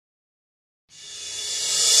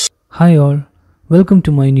Hi all, welcome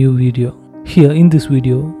to my new video. Here in this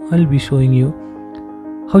video, I'll be showing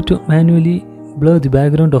you how to manually blur the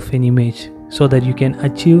background of an image so that you can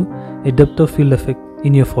achieve a depth of field effect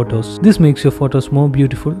in your photos. This makes your photos more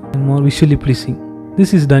beautiful and more visually pleasing.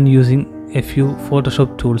 This is done using a few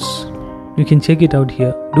Photoshop tools. You can check it out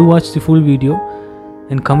here. Do watch the full video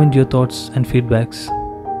and comment your thoughts and feedbacks.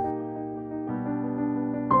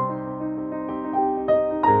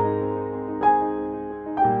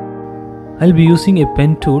 I'll be using a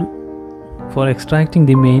pen tool for extracting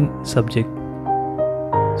the main subject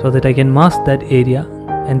so that I can mask that area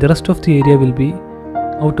and the rest of the area will be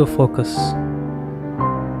out of focus.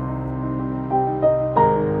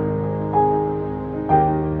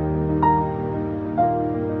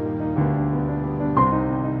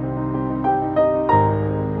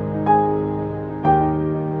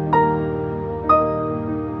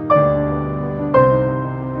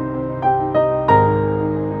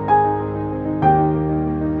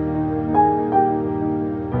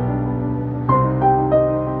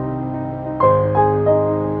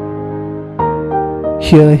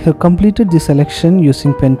 Here I have completed the selection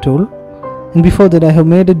using pen tool, and before that I have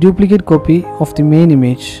made a duplicate copy of the main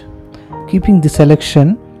image. Keeping the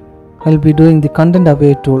selection, I'll be doing the content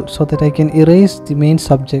aware tool so that I can erase the main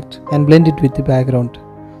subject and blend it with the background.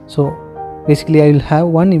 So basically I will have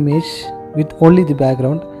one image with only the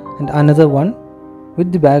background and another one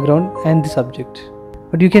with the background and the subject.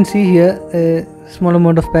 But you can see here a small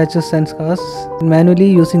amount of patches and scars.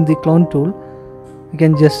 Manually using the clone tool, you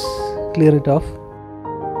can just clear it off.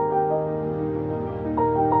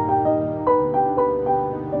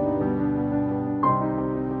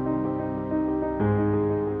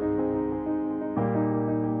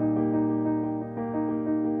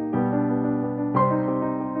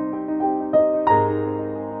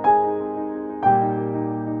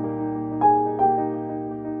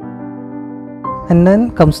 And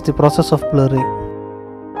then comes the process of blurring.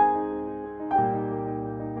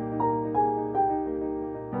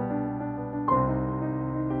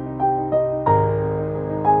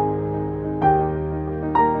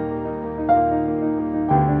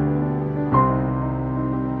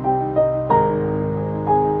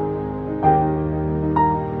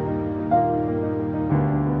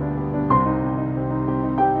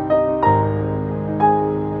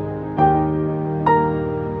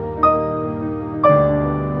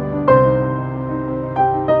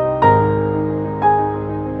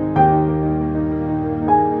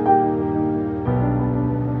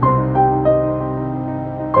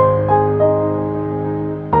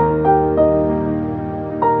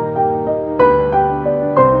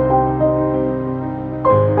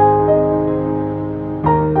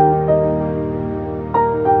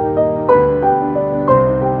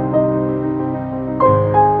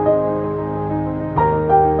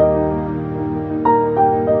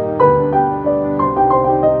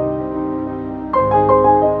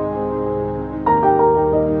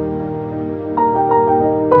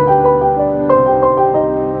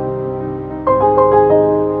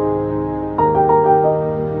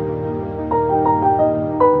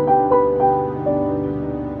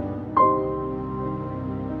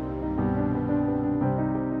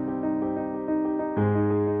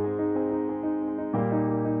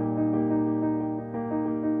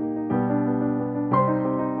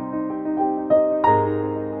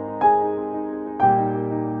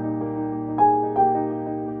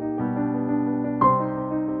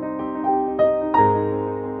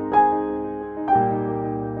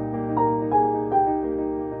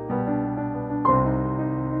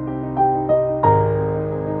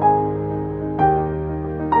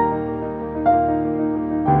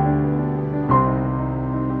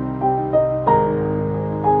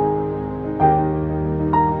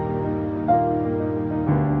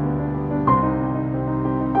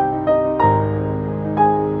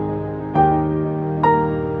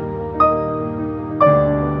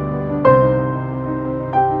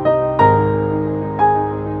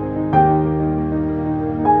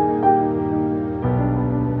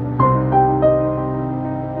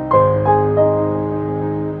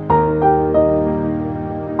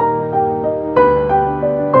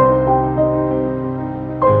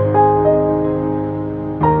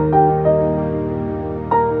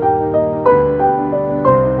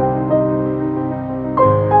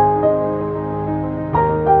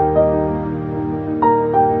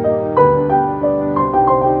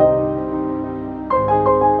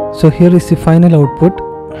 So here is the final output.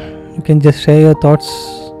 You can just share your thoughts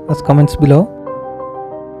as comments below.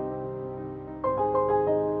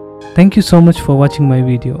 Thank you so much for watching my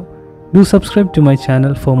video. Do subscribe to my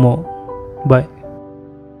channel for more. Bye.